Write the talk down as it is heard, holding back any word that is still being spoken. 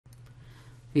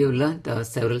We have learned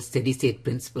several steady-state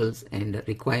principles and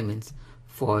requirements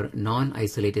for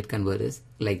non-isolated converters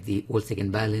like the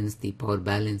volt-second balance, the power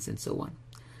balance, and so on.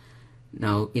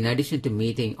 Now, in addition to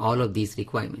meeting all of these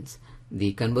requirements,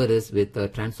 the converters with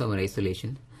transformer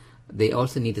isolation, they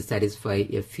also need to satisfy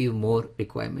a few more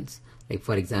requirements, like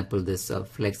for example this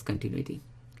flex continuity.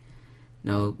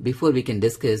 Now, before we can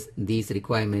discuss these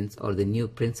requirements or the new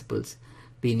principles,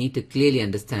 we need to clearly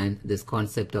understand this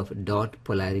concept of dot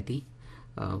polarity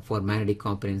for magnetic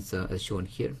components as shown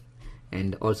here,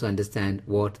 and also understand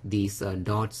what these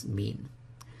dots mean.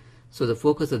 So the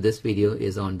focus of this video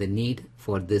is on the need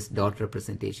for this dot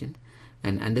representation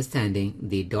and understanding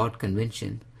the dot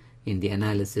convention in the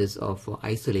analysis of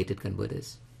isolated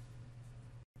converters.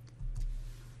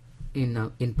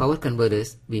 In power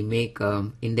converters, we make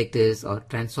inductors or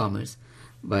transformers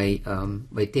by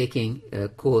taking a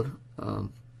core,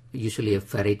 usually a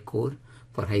ferrite core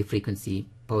for high frequency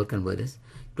power converters.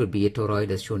 It could be a toroid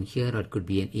as shown here, or it could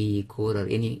be an EE core or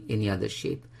any other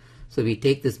shape. So we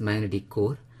take this magnetic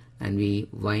core and we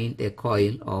wind a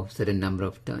coil of certain number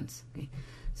of turns. Okay.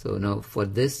 So now for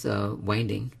this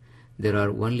winding, there are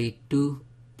only two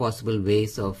possible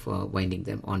ways of winding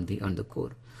them on the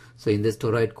core. So in this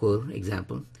toroid core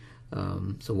example,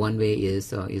 so one way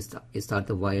is start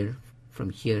the wire from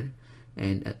here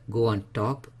and go on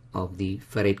top of the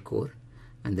ferrite core,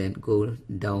 and then go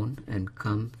down and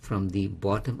come from the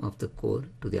bottom of the core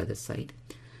to the other side.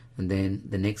 And then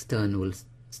the next turn will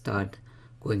start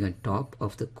going on top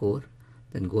of the core,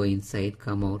 then go inside,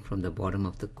 come out from the bottom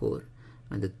of the core,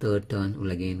 and the third turn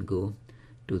will again go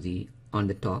to on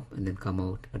the top and then come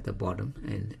out at the bottom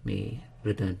and may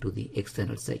return to the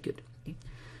external circuit. Okay.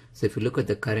 So if you look at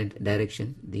the current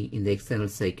direction, in the external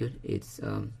circuit, it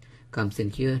comes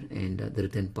in here, and the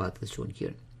return path is shown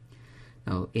here.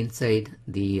 Now inside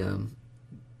the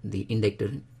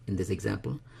inductor in this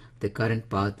example, the current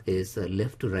path is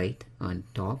left to right on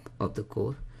top of the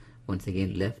core, once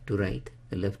again left to right,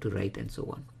 and so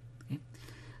on.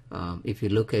 Okay. If you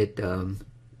look at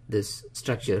this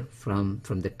structure from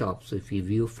the top, so if you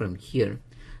view from here,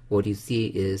 what you see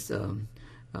is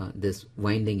this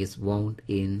winding is wound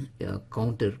in a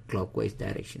counterclockwise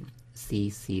direction.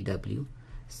 CCW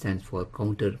stands for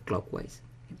counterclockwise.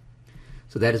 Okay.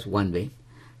 So that is one way.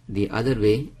 The other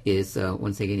way is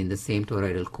once again in the same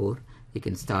toroidal core, you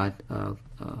can start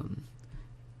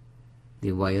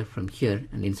the wire from here,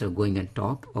 and instead of going on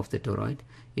top of the toroid,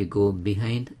 you go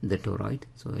behind the toroid.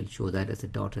 So I'll show that as a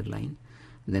dotted line,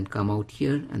 and then come out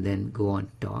here and then go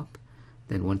on top.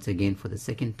 Then once again for the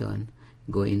second turn,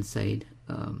 go inside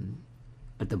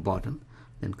at the bottom,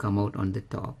 then come out on the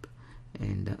top,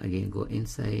 and again go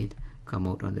inside, come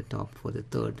out on the top for the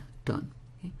third turn.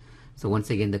 Okay. So once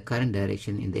again the current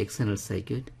direction in the external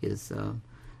circuit is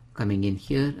coming in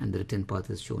here, and the return path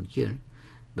is shown here.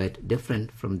 But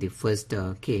different from the first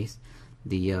case,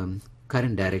 the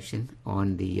current direction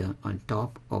on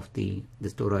top of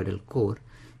this toroidal core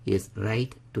is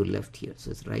right to left here.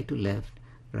 So it's right to left,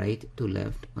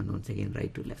 and once again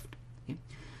right to left. Okay.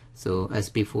 So as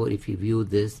before, if you view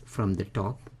this from the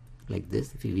top like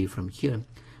this, if you view from here,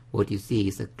 what you see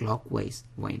is a clockwise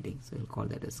winding. So we'll call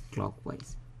that as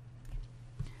clockwise.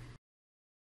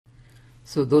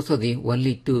 So those are the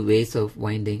only two ways of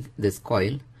winding this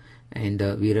coil, and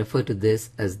we refer to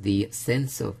this as the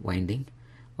sense of winding,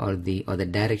 or the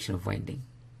direction of winding.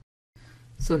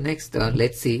 So next,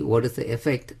 let's see what is the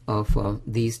effect of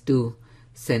these two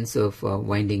sense of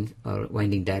winding or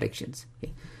winding directions.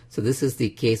 Okay. So this is the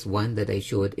case one that I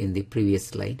showed in the previous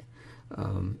slide,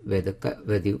 where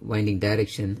the winding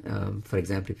direction, for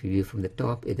example, if you view from the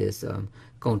top, it is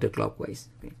counterclockwise.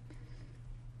 Okay.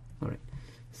 All right.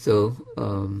 So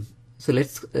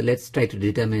let's try to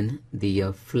determine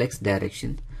the flex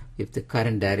direction if the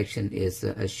current direction is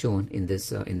as shown in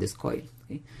this coil.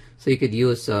 Okay. So you could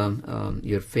use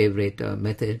your favorite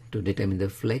method to determine the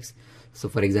flex. So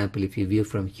for example, if you view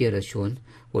from here as shown,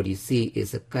 what you see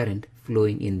is a current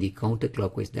flowing in the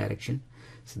counterclockwise direction.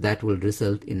 So that will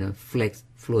result in a flex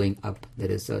flowing up,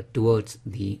 that is towards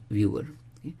the viewer.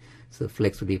 Okay. So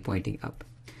flex will be pointing up.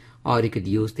 Or you could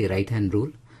use the right hand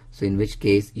rule. So in which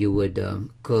case you would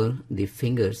curl the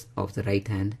fingers of the right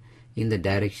hand in the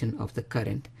direction of the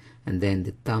current, and then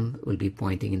the thumb will be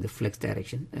pointing in the flex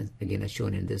direction, as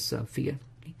shown in this figure.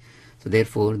 Okay. So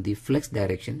therefore the flex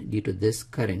direction due to this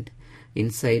current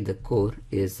inside the core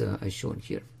is as shown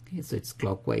here. Okay. So it's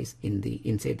clockwise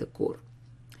inside the core.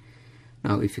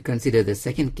 Now if you consider the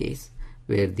second case,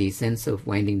 where the sense of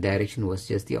winding direction was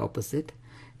just the opposite,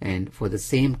 and for the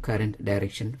same current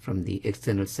direction from the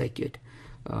external circuit,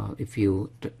 if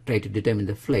you try to determine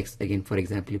the flex, again, for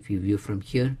example, if you view from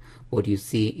here, what you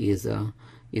see is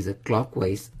a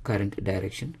clockwise current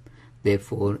direction.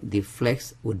 Therefore, the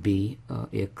flex would be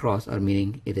a cross, or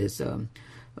meaning it is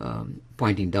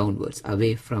pointing downwards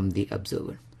away from the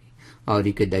observer. Or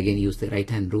you could again use the right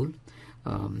hand rule,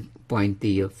 point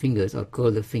the fingers or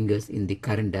curl the fingers in the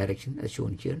current direction as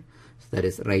shown here. So that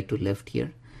is right to left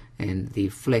here, and the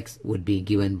flex would be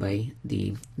given by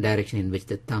the direction in which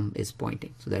the thumb is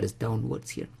pointing. So that is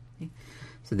downwards here. Okay.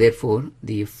 So therefore,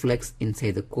 the flex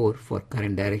inside the core for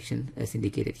current direction as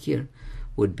indicated here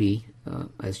would be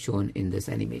as shown in this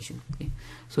animation. Okay.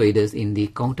 So it is in the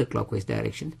counterclockwise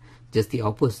direction, just the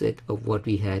opposite of what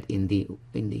we had in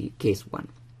the case 1.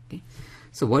 Okay.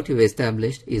 So what you've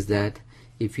established is that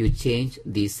if you change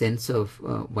the sense of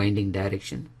winding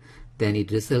direction, then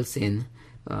it results in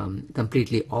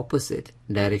completely opposite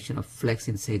direction of flex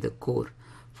inside the core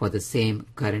for the same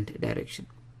current direction.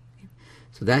 Okay.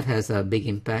 So that has a big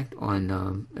impact on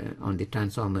the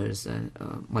transformers,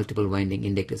 multiple winding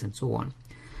inductors, and so on.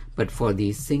 But for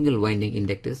the single winding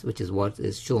inductors, which is what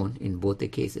is shown in both the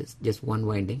cases, just one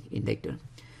winding inductor,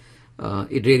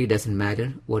 it really doesn't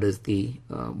matter what is the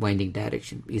winding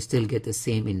direction. You still get the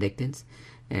same inductance,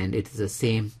 and it is the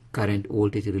same current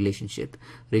voltage relationship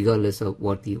regardless of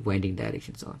what the winding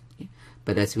directions are. Okay.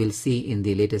 But as we'll see in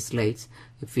the later slides,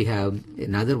 if we have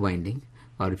another winding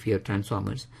or if you have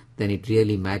transformers, then it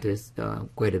really matters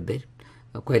quite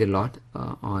a lot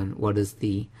on what is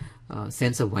the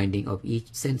sense of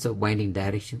winding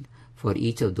direction for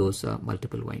each of those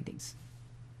multiple windings.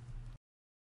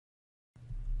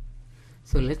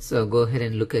 So let's go ahead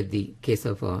and look at the case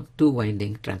of a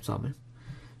two-winding transformer.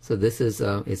 So this is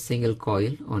a single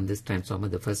coil on this transformer,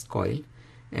 the first coil,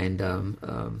 and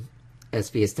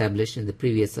as we established in the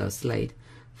previous slide,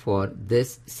 for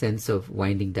this sense of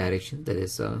winding direction, that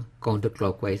is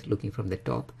counterclockwise looking from the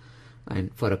top,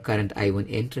 and for a current I1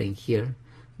 entering here,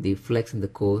 the flex in the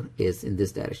core is in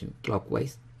this direction,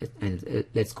 clockwise, and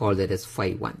let's call that as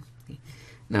phi 1. Okay.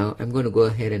 Now I'm going to go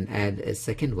ahead and add a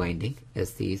second winding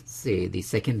as the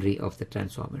secondary of the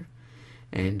transformer,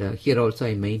 and here also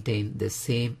I maintain the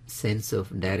same sense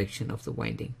of direction of the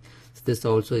winding. So this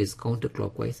also is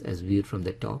counterclockwise as viewed from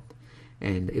the top,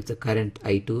 and if the current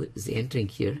I2 is entering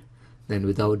here, then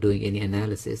without doing any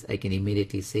analysis I can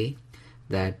immediately say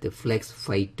that the flex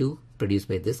phi 2 produced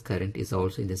by this current is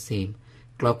also in the same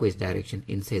clockwise direction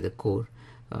inside the core,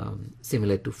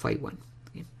 similar to phi 1.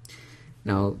 Okay.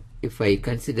 Now if I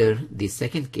consider the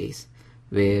second case,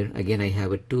 where again I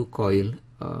have a two coil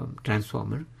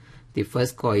transformer, the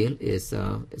first coil is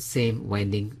same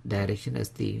winding direction as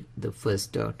the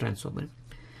first transformer,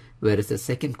 whereas the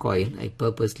second coil I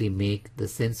purposely make the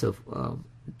sense of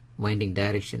winding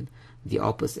direction the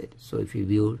opposite. So if you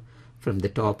view from the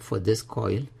top for this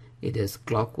coil, it is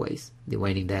clockwise, the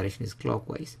winding direction is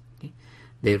clockwise. Okay.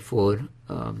 Therefore,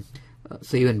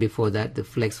 so even before that, the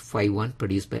flex phi 1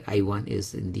 produced by I1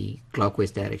 is in the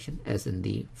clockwise direction as in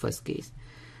the first case,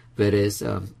 whereas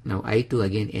now I2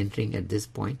 again entering at this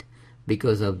point,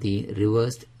 because of the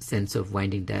reversed sense of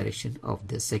winding direction of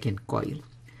the second coil,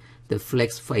 the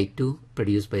flex phi 2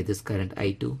 produced by this current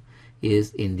I2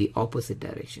 is in the opposite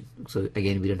direction. So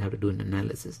again, we don't have to do an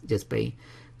analysis. Just by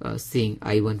seeing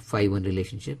I1 phi 1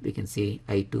 relationship, we can say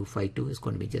I2 phi 2 is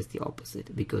going to be just the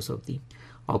opposite because of the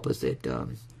opposite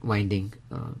winding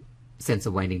sense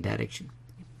of winding direction.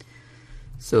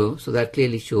 So that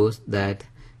clearly shows that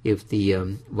if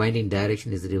the winding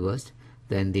direction is reversed,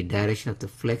 then the direction of the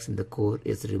flex in the core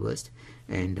is reversed,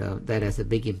 and that has a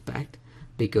big impact,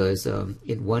 because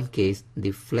in one case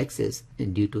the flexes,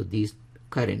 and due to these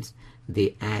currents,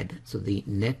 they add. So the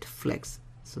net flex,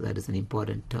 so that is an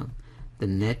important term, the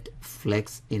net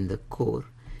flex in the core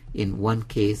in one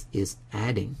case is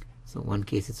adding. So one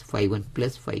case is phi 1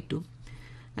 plus phi 2,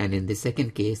 and in the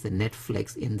second case the net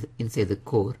flex inside the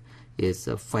core is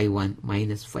phi 1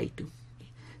 minus phi 2.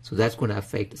 So that's going to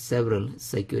affect several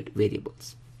circuit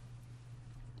variables.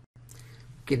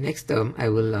 Okay, next I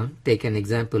will take an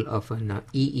example of an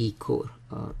EE core,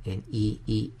 an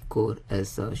EE core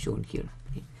as shown here.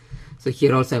 Okay. So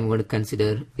here also I'm going to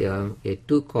consider a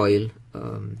two coil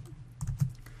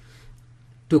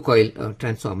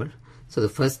transformer. So the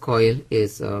first coil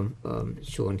is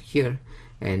shown here,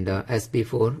 and as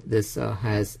before, this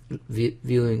has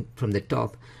viewing from the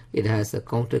top, it has a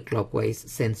counterclockwise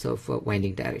sense of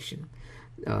winding direction.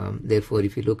 Therefore,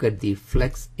 if you look at the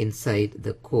flex inside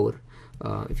the core,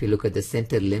 if you look at the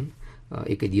center limb,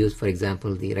 you could use, for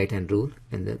example, the right hand rule,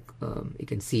 and you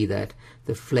can see that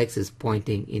the flex is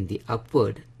pointing in the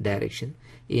upward direction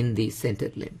in the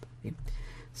center limb. Okay.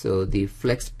 So the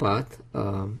flex path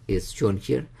is shown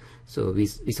here. So we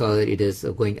saw that it is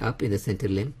going up in the center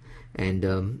limb,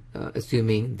 and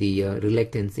assuming the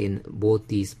reluctance in both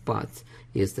these paths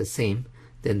is the same,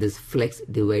 then this flex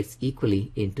divides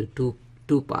equally into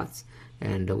two paths,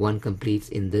 and one completes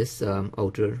in this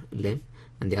outer limb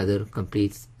and the other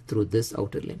completes through this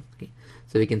outer limb. Okay.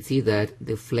 So we can see that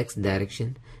the flex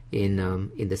direction in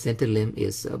the center limb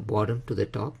is bottom to the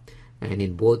top, and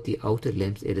in both the outer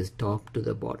limbs it is top to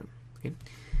the bottom. Okay.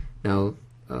 Now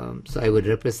so I would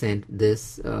represent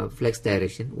this flex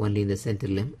direction only in the center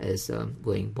limb as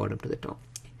going bottom to the top.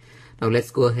 Now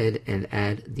let's go ahead and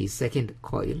add the second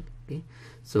coil. Okay.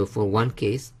 So for one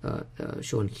case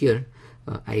shown here,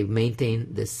 I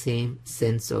maintain the same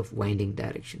sense of winding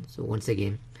direction. So once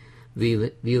again,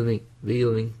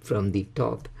 viewing from the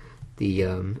top, the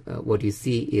what you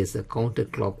see is a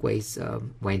counterclockwise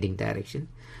winding direction.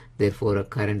 Therefore, a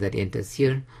current that enters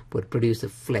here would produce a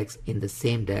flex in the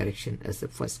same direction as the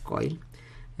first coil,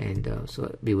 and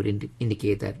so we would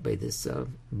indicate that by this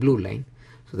blue line.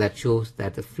 So that shows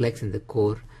that the flex in the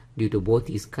core due to both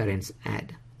these currents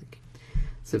add. Okay.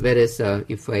 So whereas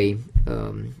if I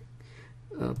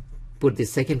put the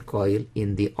second coil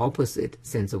in the opposite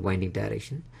sense of winding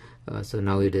direction, so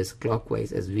now it is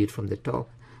clockwise as viewed from the top,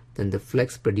 then the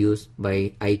flex produced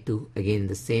by I2, again in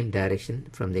the same direction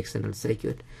from the external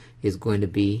circuit, is going to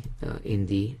be in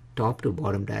the top to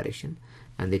bottom direction,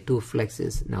 and the two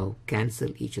flexes now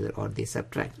cancel each other, or they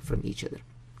subtract from each other.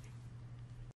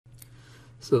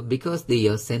 So because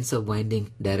the sense of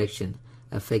winding direction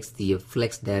affects the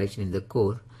flex direction in the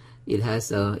core, it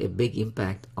has a big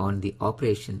impact on the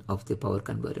operation of the power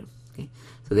converter. Okay.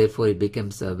 So therefore it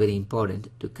becomes very important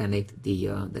to connect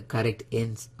the correct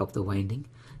ends of the winding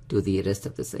to the rest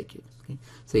of the circuit. Okay.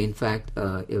 So in fact,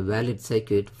 a valid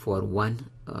circuit for one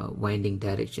winding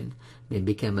direction may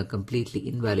become a completely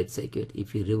invalid circuit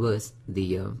if you reverse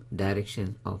the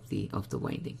direction of the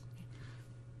winding.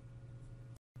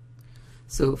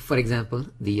 So for example,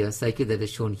 the circuit that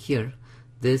is shown here,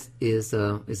 this is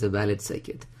a valid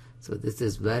circuit. So this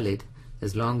is valid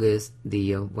as long as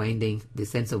the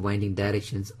sense of winding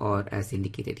directions are as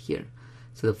indicated here.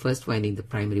 So the first winding, the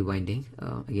primary winding,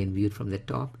 again viewed from the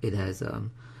top, it has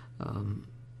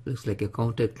looks like a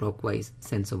counterclockwise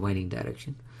sense of winding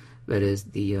direction, whereas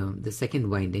the second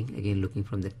winding, again looking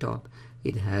from the top,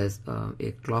 it has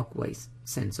a clockwise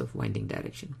sense of winding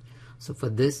direction. So for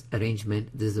this arrangement,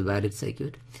 this is a valid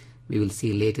circuit. We will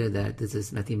see later that this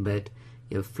is nothing but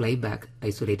a flyback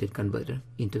isolated converter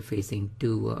interfacing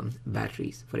two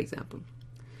batteries, for example.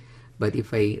 But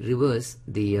if I reverse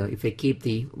if I keep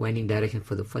the winding direction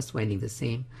for the first winding the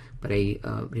same, but I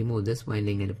remove this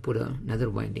winding and put another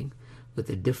winding with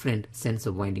a different sense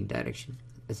of winding direction,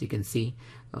 as you can see,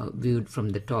 viewed from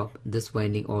the top, this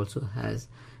winding also has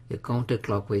a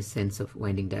counterclockwise sense of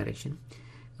winding direction,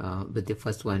 with the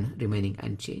first one remaining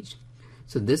unchanged.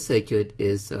 So this circuit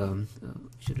is,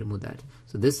 should remove that.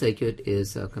 So this circuit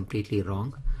is completely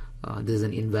wrong. This is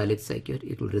an invalid circuit.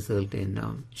 It will result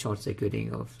in short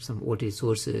circuiting of some voltage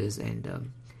sources,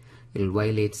 and it will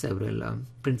violate several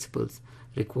principles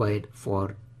required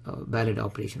for valid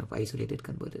operation of isolated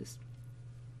converters.